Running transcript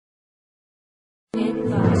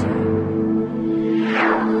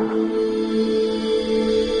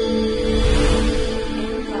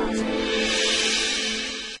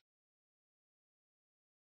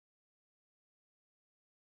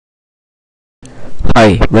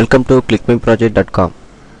Hi, welcome to clickmeproject.com.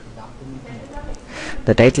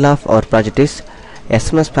 The title of our project is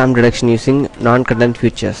SMS spam detection using non-content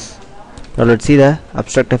features. Now let's see the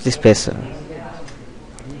abstract of this paper.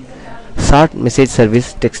 Short message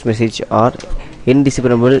service text message are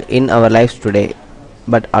indispensable in our lives today,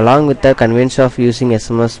 but along with the convenience of using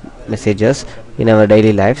SMS messages in our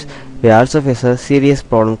daily lives, we also face a serious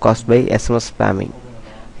problem caused by SMS spamming.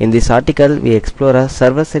 In this article, we explore a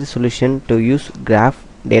server-side solution to use graph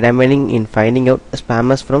data mining in finding out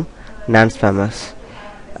spammers from non-spammers.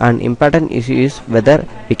 An important issue is whether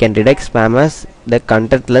we can detect spammers the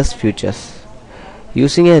contentless futures.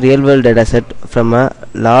 Using a real-world dataset from a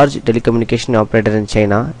large telecommunication operator in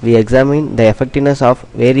China, we examine the effectiveness of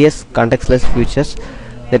various contextless futures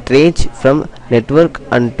that range from network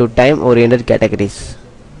and to time-oriented categories.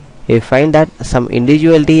 We find that some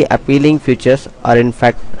individually appealing features are in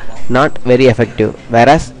fact not very effective,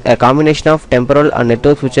 whereas a combination of temporal and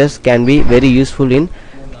network features can be very useful in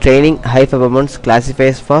training high-performance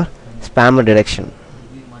classifiers for spammer detection.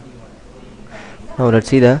 Now let's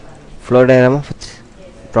see the flow diagram of its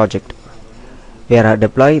project. We are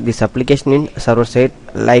deploying this application in server side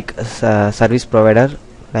like service provider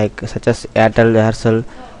like such as Airtel, Aircel.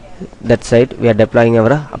 That side we are deploying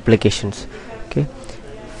our applications. Okay.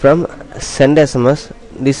 From send SMS,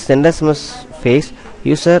 this send SMS phase,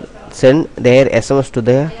 user send their SMS to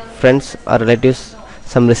their friends or relatives,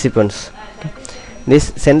 some recipients. Okay. This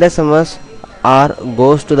send SMS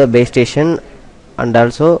goes to the base station and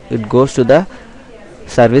also it goes to the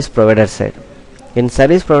service provider side. In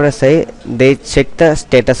service provider side, they check the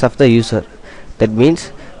status of the user. That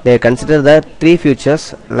means they consider the three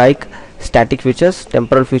features like static features,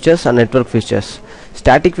 temporal features and network features.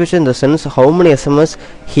 Static feature in the sense how many SMS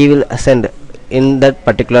he will send in that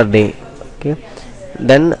particular day. Okay.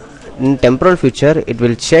 Then in temporal feature it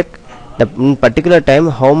will check the in particular time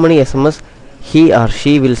how many SMS he or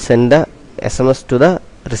she will send the SMS to the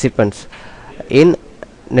recipients. In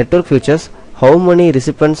network features, how many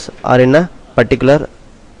recipients are in a particular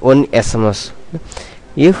one SMS.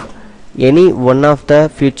 If any one of the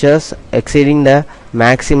features exceeding the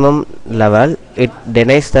maximum level, it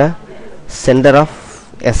denies the sender of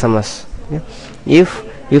SMS. If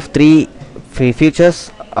three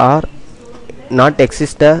features are not exceed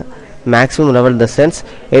the maximum level, in the sense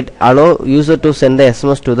it allow user to send the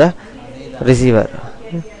SMS to the receiver.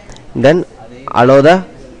 Then allow the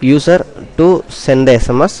user to send the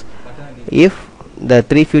SMS. If the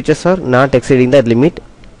three features are not exceeding the limit,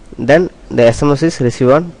 then the SMS is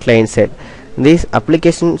received on client side. This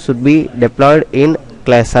application should be deployed in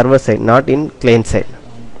server side, not in client side.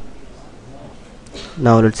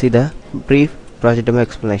 Now let's see the brief project demo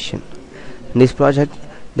explanation. In this project,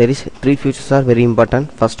 there is three features are very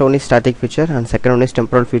important. First one is static feature, and second one is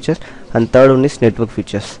temporal features, and third one is network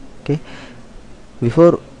features. Okay.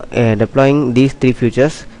 Before deploying these three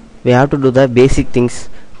features, we have to do the basic things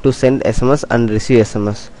to send SMS and receive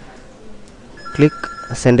SMS. Click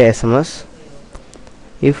send a SMS.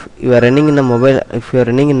 If you are running in a mobile, if you are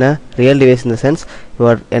running in a real device, in the sense you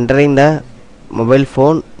are entering the mobile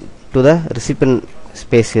phone to the recipient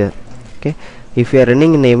space here. Okay. If you are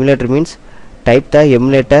running in the emulator, means type the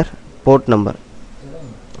emulator port number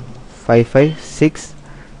 556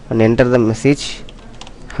 and enter the message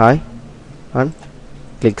hi and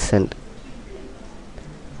click send.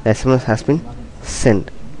 The SMS has been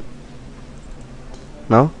sent.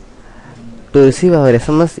 Now to receive our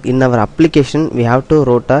SMS in our application, we have to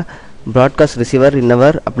route a broadcast receiver in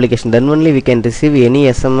our application. Then only we can receive any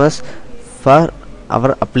SMS for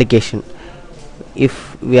our application.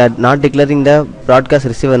 If we are not declaring the broadcast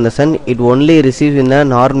receiver in the sun, it only receives in the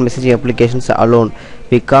normal messaging applications alone.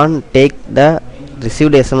 We can't take the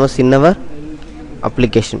received SMS in our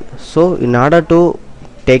application. So in order to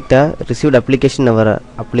take the received application in our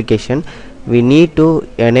application, we need to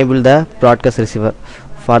enable the broadcast receiver.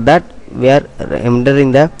 For that, we are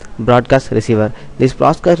entering the broadcast receiver. This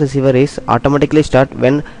broadcast receiver is automatically start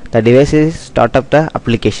when the device is start up the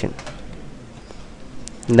application.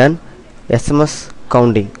 Then SMS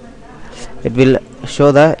counting, it will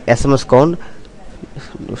show the SMS count.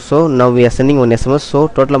 So now we are sending one SMS, so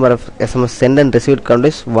total number of SMS send and received count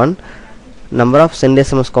is 1. Number of send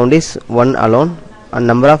SMS count is 1 alone, and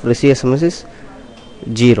number of receive SMS is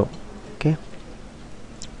 0. Okay.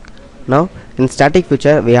 Now in static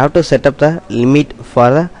feature, we have to set up the limit for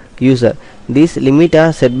the user. These limit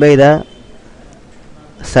are set by the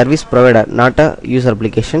service provider, not a user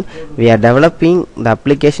application. We are developing the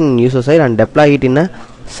application in user side and deploy it in a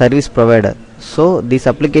service provider. So this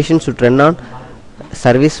application should run on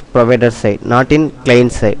service provider side, not in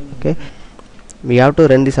client side. Okay. we have to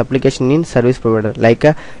run this application in service provider like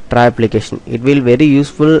a try application. It will very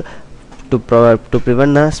useful to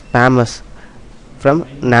prevent the spammers from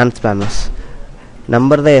non-spammers.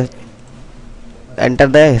 Enter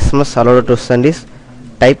the SMS allowed to send is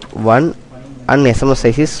type 1 and SMS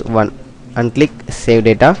size is 1 and click save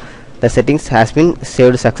data. The settings has been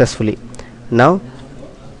saved successfully. Now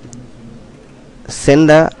send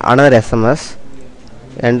the another SMS.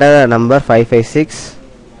 Enter the number 556.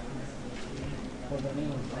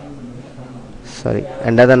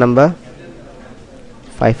 Enter the number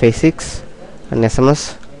 556 and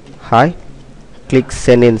SMS hi. Click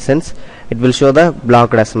send instance. It will show the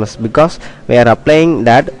blocked SMS because we are applying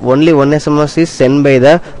that only one SMS is sent by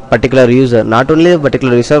the particular user. Not only the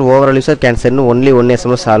particular user, overall user can send only one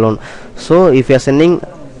SMS alone. So if you are sending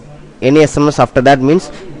any SMS after that, means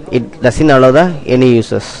it doesn't allow the any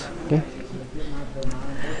users. Okay.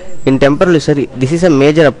 In temporal user, this is a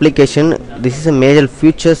major application. This is a major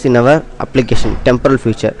features in our application. Temporal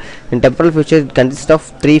feature. In temporal feature, it consists of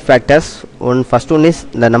three factors. First one is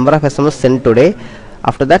the number of SMS sent today.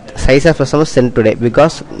 After that, size of SMS sent today,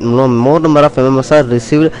 because more number of MMS are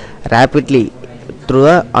received rapidly through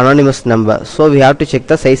a anonymous number. So we have to check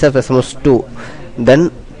the size of SMS 2.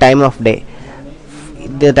 Then time of day.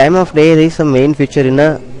 The time of day is a main feature in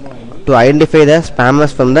to identify the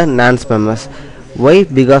spammers from the non-spammers. Why?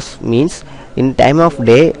 Because means in time of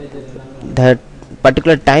day, that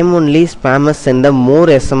particular time only spammers send the more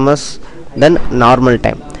SMS than normal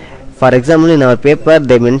time. For example, in our paper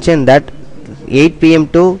they mentioned that 8 p.m.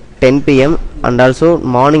 to 10 p.m. and also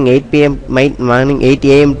morning 8 p.m. morning 8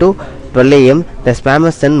 a.m. to 12 a.m. the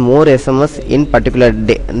spammers send more SMS in particular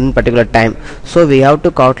day, in particular time. So we have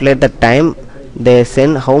to calculate the time they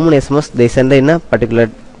send, how many SMS they send in a particular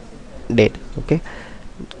date. Okay,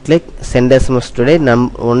 click send SMS today.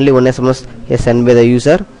 Only one SMS is sent by the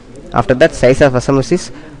user. After that, size of SMS is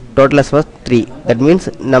total SMS 3. That means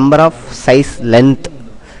number of size length.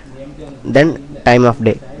 Then time of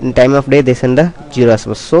day. In time of day they send the 0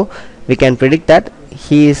 SMS. So we can predict that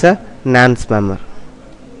he is a non-spammer.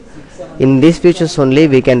 In these features only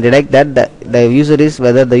we can detect that the user is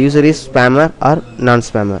whether the user is spammer or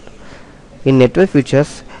non-spammer. In network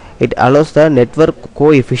features, it allows the network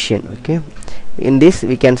coefficient. Okay, in this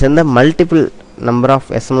we can send the multiple number of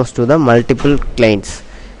SMS to the multiple clients.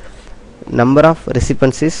 Number of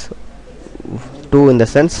recipients is 2 in the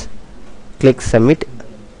sense. Click submit.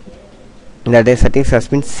 The settings has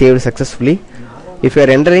been saved successfully. If you are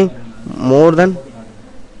entering more than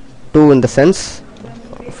 2 in the sense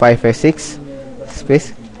 556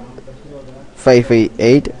 space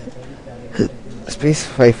 558 space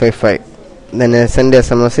 555, then send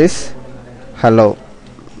SMS is hello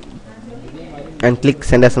and click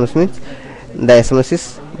send SMS, means the SMS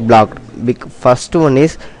is blocked. First one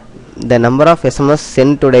is the number of SMS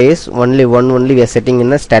sent today is only one, only we are setting in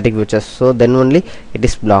the static features, so then only it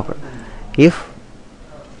is blocked. If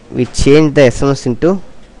we change the SMS into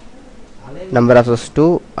number of SMS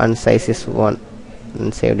 2 and size is 1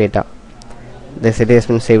 and save data, the setting has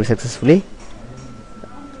been saved successfully.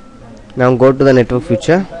 Now go to the network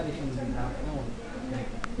feature.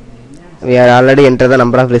 We are already entered the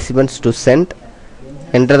number of recipients to send.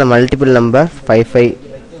 Enter the multiple number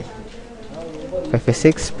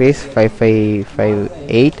 556 space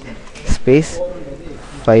 5558 space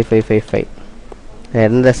 5555.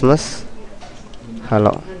 Enter the SMS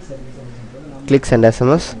hello. Click send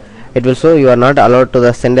SMS. It will show you are not allowed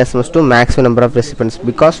to send SMS to maximum number of recipients,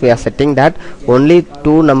 because we are setting that only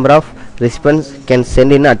 2 number of recipients can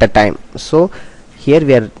send in at a time. So here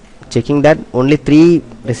we are checking that only 3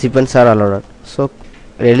 recipients are allowed. So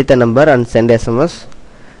delete the number and send SMS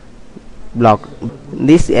block.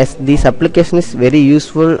 This application is very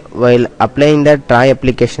useful while applying the try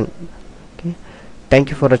application. Okay, thank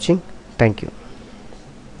you for watching. Thank you.